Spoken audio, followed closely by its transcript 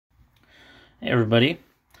Hey everybody,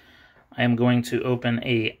 I am going to open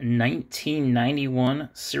a 1991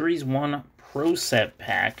 Series 1 Pro Set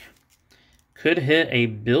pack. Could hit a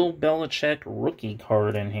Bill Belichick rookie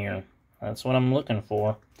card in here. That's what I'm looking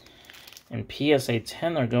for. In PSA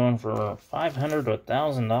 10, they're going for $500 to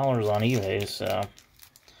 $1,000 on eBay, so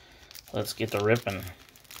let's get to ripping.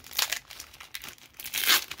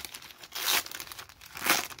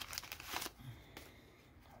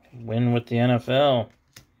 Win with the NFL.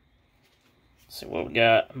 Let's see what we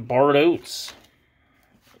got. Bart Oates,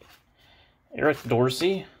 Eric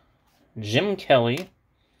Dorsey, Jim Kelly,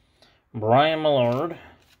 Brian Millard,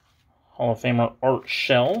 Hall of Famer Art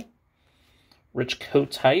Shell, Rich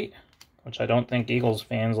Kotite, which I don't think Eagles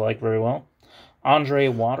fans like very well, Andre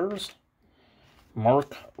Waters,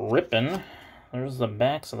 Mark Rippon. There's the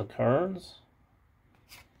backs of the cards.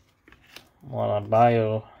 A lot of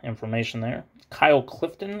bio information there. Kyle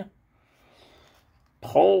Clifton,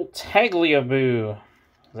 Paul Tagliabue. Is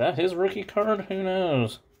that his rookie card? Who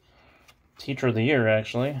knows? Teacher of the Year,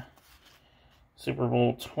 actually. Super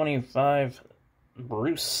Bowl 25,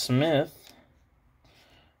 Bruce Smith.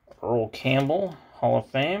 Earl Campbell, Hall of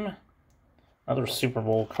Fame. Another Super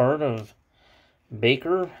Bowl card of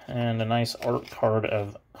Baker. And a nice art card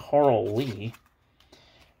of Carl Lee.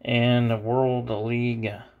 And a World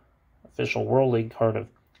League, official World League card of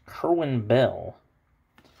Kerwin Bell.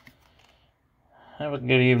 Have a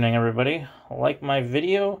good evening, everybody. Like my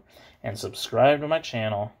video and subscribe to my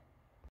channel.